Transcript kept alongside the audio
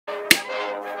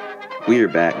We are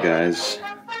back, guys.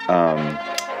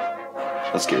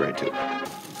 Let's get right to it.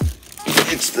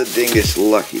 It's the Dingus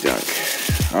Lucky Dunk.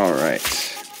 Alright.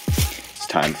 It's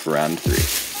time for round 3.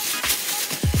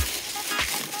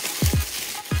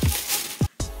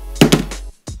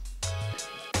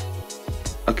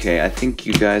 Okay, I think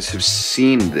you guys have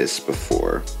seen this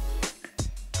before.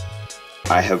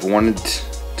 I have wanted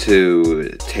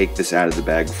to take this out of the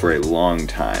bag for a long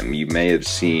time. You may have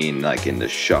seen, like, in the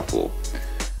shuffle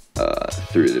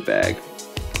through the bag,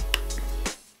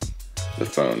 the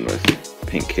phone with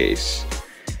pink case.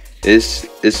 This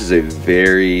is a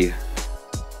very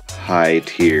high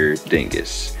tier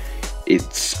Dingus.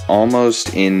 It's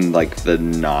almost in like the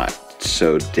not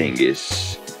so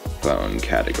Dingus phone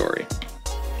category.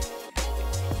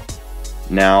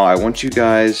 Now I want you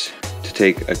guys to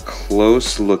take a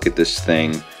close look at this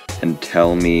thing and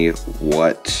tell me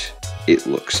what it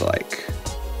looks like.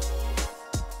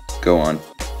 Go on,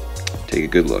 take a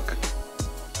good look.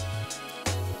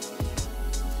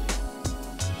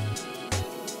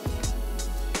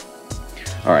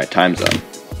 Alright, time's up.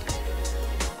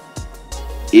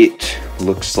 It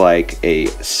looks like a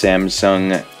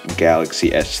Samsung Galaxy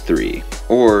S3,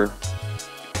 or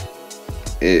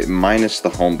minus the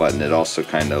home button, it also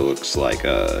kind of looks like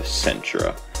a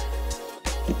Sentra.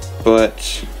 But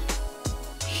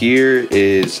here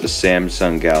is a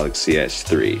Samsung Galaxy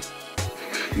S3.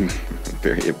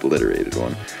 Very obliterated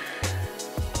one.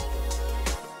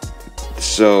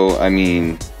 So, I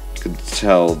mean, you could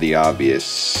tell the obvious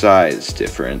size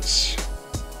difference.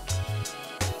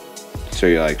 So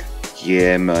you're like,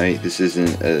 yeah, mate, this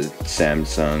isn't a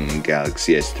Samsung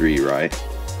Galaxy S3, right?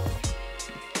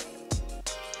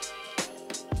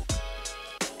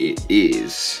 It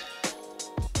is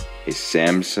a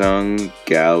Samsung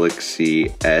Galaxy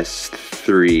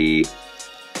S3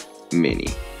 Mini.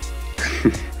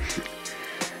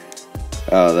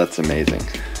 Oh, that's amazing.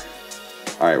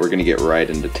 Alright, we're gonna get right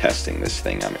into testing this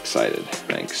thing. I'm excited.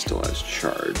 Thanks, still has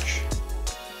charge.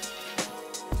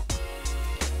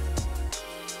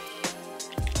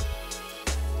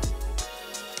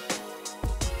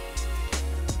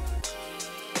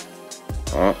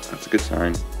 Oh, that's a good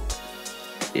sign.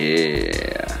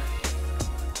 Yeah.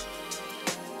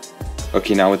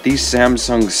 Okay, now with these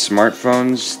Samsung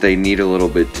smartphones, they need a little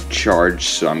bit to charge,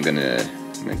 so I'm gonna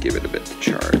give it a bit to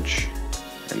charge,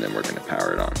 and then we're gonna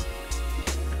power it on.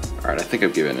 Alright, I think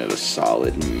I've given it a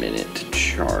solid minute to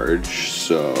charge,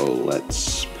 so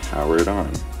let's power it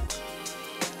on.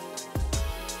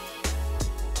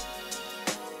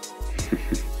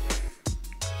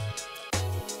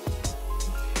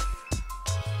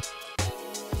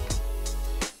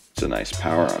 It's a nice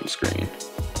power on screen.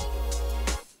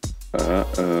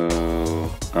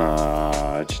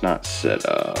 It's not set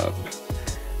up.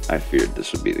 I feared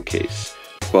this would be the case.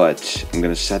 But I'm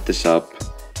gonna set this up,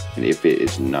 and if it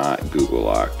is not Google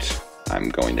locked, I'm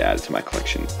going to add it to my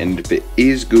collection. And if it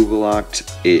is Google locked,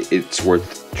 it's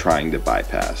worth trying to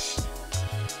bypass.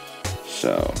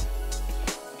 So,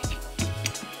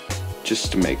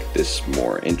 just to make this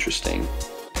more interesting,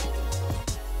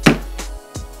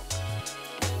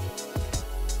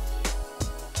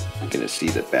 I'm gonna see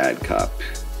the bad cop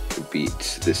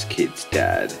beat this kid's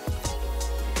dad.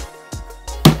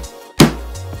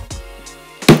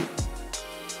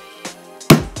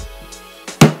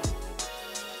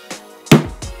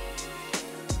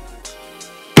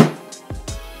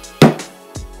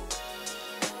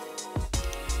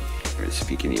 If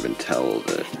you can even tell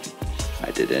that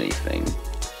I did anything.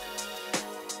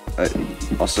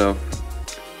 Also,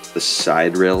 the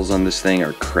side rails on this thing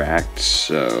are cracked,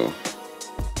 so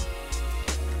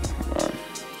hold on,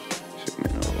 zoom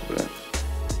in a little bit.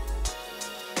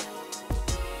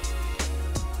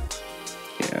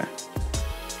 Yeah,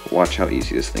 watch how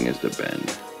easy this thing is to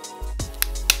bend.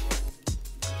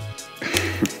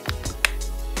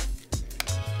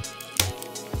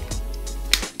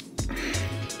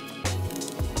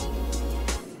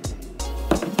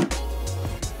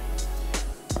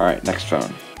 Alright, next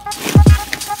phone.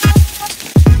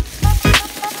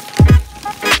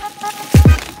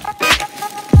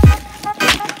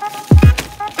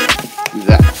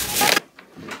 That.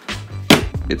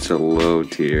 It's a low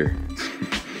tier.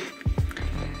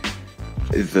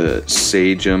 The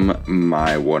Sagem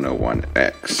My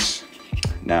 101X.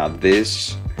 Now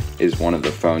this is one of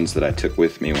the phones that I took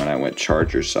with me when I went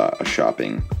charger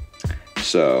shopping.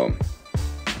 So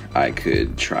I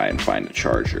could try and find a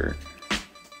charger.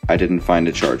 I didn't find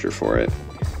a charger for it.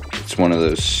 It's one of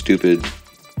those stupid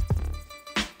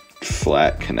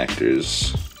flat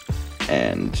connectors,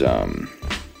 and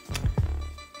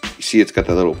you see it's got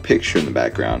that little picture in the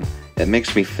background, That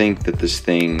makes me think that this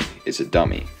thing is a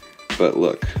dummy. But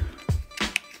look.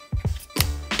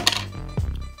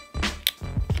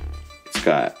 It's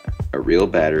got a real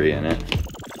battery in it.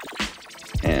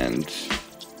 And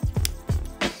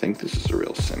I think this is a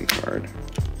real SIM card.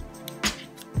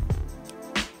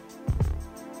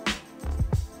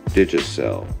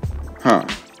 Digicel. Huh.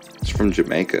 It's from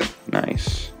Jamaica.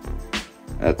 Nice.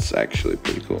 That's actually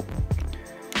pretty cool.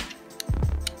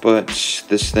 But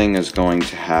this thing is going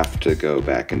to have to go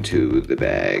back into the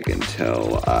bag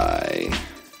until I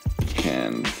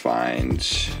can find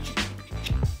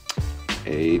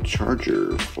a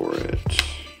charger for it.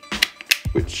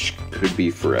 Which could be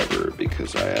forever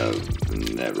because I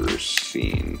have never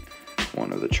seen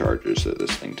one of the chargers that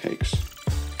this thing takes.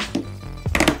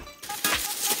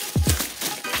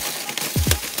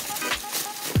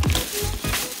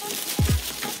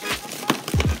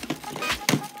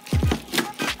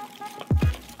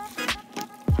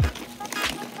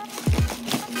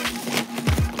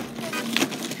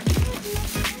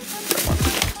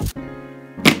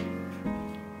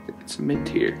 It's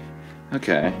mid-tier.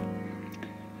 Okay.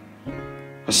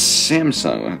 A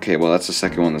Samsung. Okay, well that's the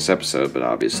second one this episode, but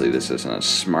obviously this isn't a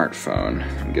smartphone.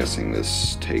 I'm guessing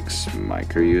this takes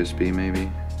micro USB maybe?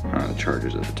 The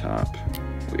charger's at the top.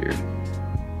 Weird.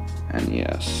 And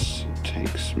yes, it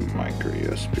takes micro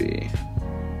USB.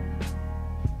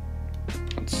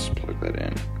 Let's plug that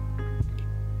in.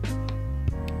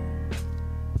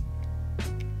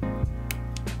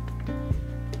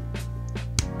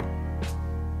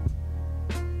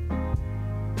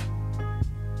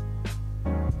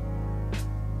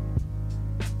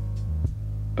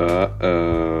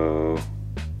 Uh-oh.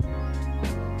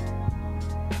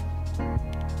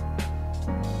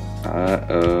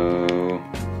 Uh-oh.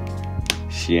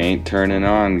 She ain't turning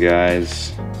on,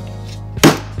 guys.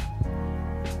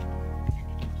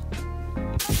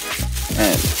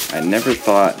 Man, I never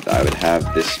thought I would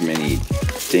have this many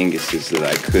dinguses that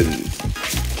I couldn't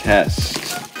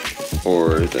test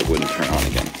or that wouldn't turn on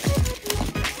again.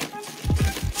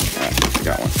 Alright, I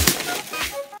got one.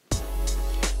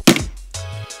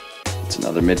 It's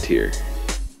another mid-tier.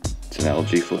 It's an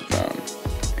LG flip phone.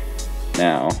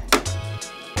 Now,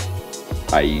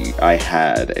 I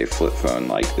had a flip phone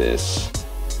like this.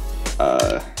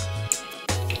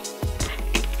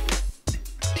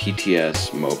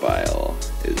 TTS Mobile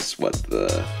is what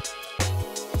the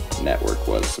network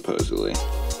was supposedly.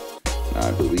 Now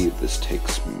I believe this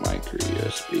takes micro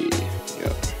USB.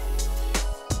 Yep.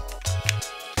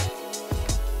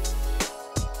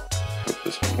 Hope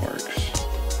this one works.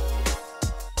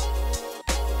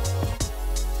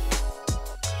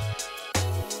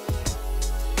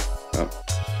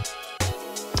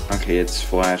 Okay, it's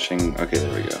flashing. Okay,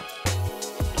 there we go.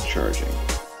 It's charging.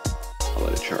 I'll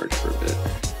let it charge for a bit.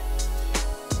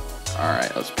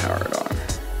 Alright, let's power it on.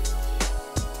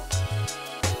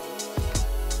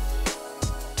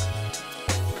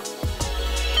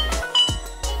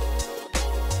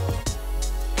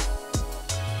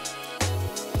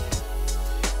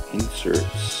 Insert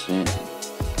SIM.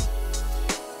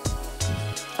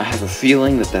 I have a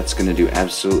feeling that that's going to do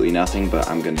absolutely nothing, but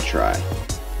I'm going to try.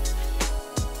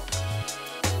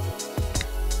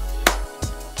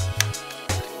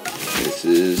 This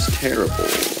is terrible.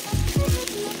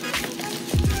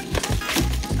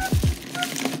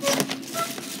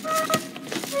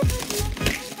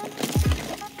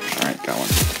 Alright, got one.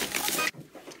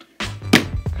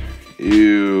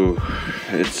 Ew,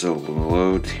 it's a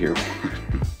low tier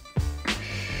one.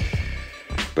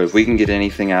 But if we can get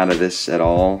anything out of this at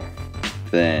all,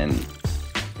 then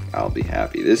I'll be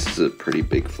happy. This is a pretty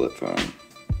big flip phone.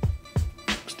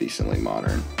 Looks decently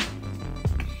modern.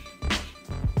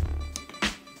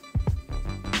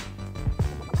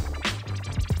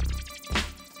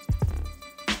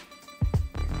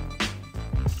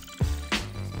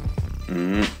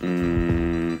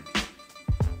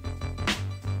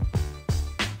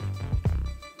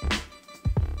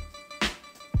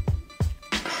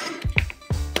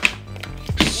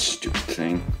 Stupid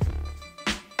thing.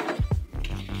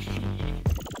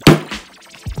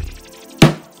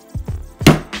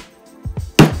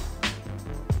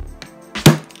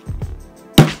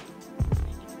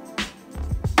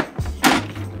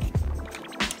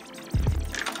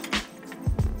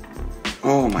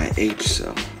 Oh, my H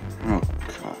cell. Oh,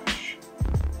 gosh.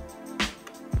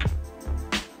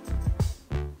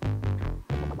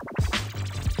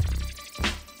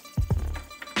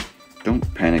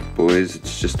 Don't panic, boys.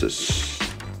 It's just a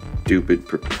stupid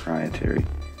proprietary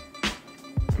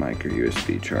micro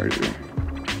USB charger.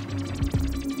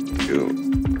 Go.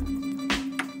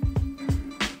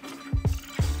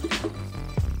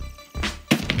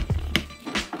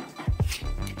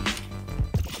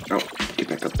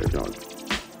 up there, dog.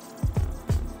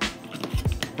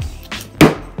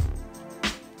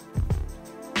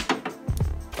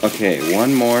 Okay,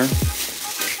 one more,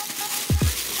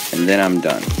 and then I'm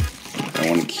done. I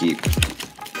want to keep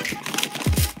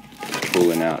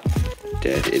pulling out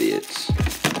dead idiots.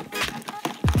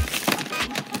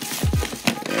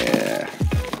 Yeah,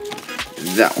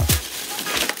 that one.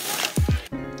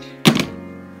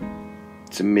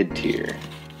 It's a mid-tier.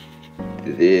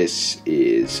 This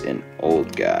is an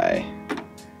old guy.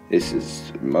 This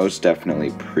is most definitely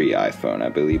pre-iPhone. I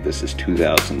believe this is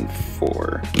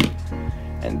 2004.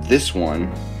 And this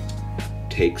one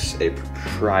takes a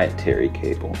proprietary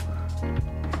cable.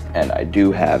 And I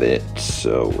do have it,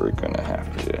 so we're gonna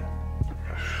have to...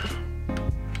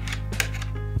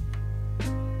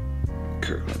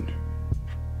 Kirkland.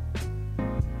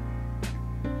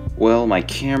 Well, my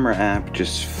camera app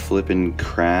just flippin'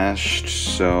 crashed,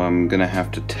 so I'm gonna have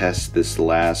to test this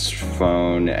last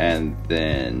phone and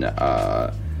then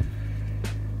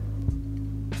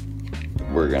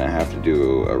we're gonna have to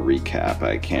do a recap.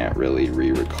 I can't really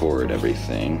re-record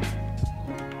everything.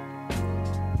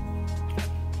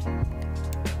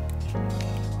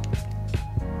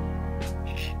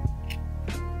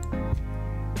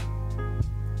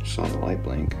 Saw the light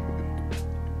blink.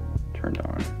 Turned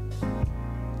on.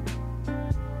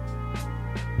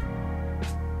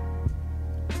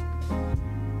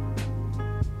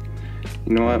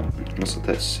 You know what? Let's let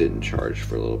that sit and charge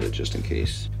for a little bit just in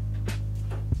case.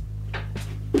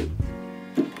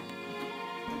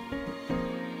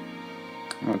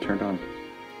 Oh, it turned on.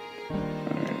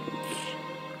 Alright, let's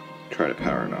try to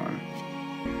power it on.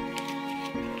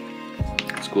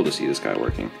 It's cool to see this guy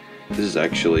working. This is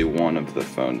actually one of the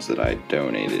phones that I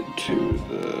donated to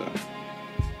the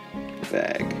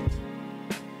bag.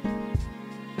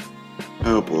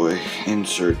 Oh boy,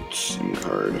 insert SIM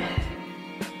card.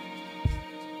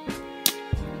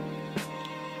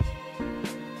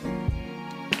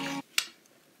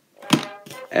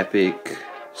 Epic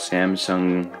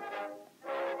Samsung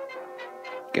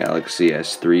Galaxy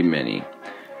S3 Mini.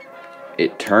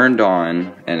 It turned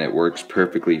on and it works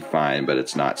perfectly fine, but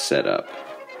it's not set up.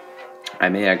 I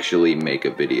may actually make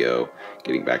a video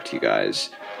getting back to you guys,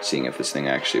 seeing if this thing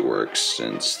actually works,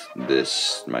 since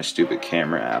my stupid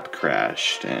camera app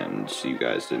crashed and you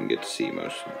guys didn't get to see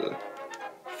most of the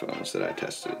phones that I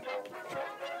tested.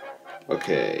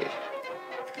 Okay.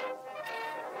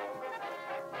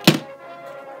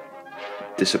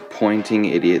 Disappointing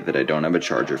idiot that I don't have a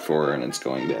charger for and it's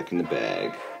going back in the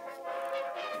bag.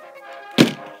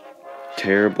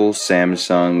 Terrible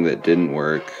Samsung that didn't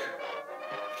work.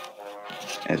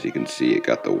 As you can see, it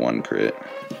got the one crit.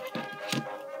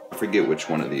 I forget which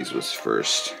one of these was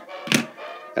first.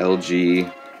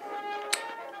 LG.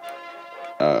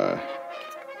 I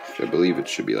believe it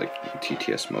should be like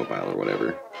TTS Mobile or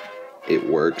whatever. It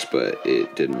works, but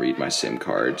it didn't read my SIM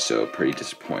card, so pretty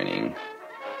disappointing.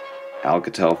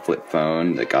 Alcatel flip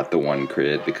phone that got the one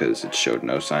crit because it showed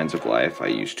no signs of life. I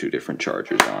used 2 different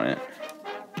chargers on it.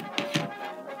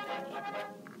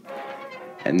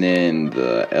 And then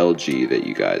the LG that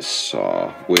you guys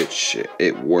saw, which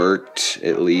it worked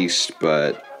at least,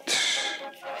 but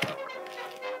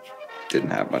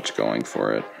didn't have much going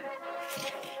for it.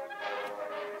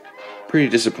 Pretty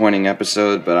disappointing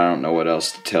episode, but I don't know what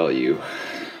else to tell you.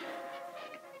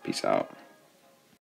 Peace out.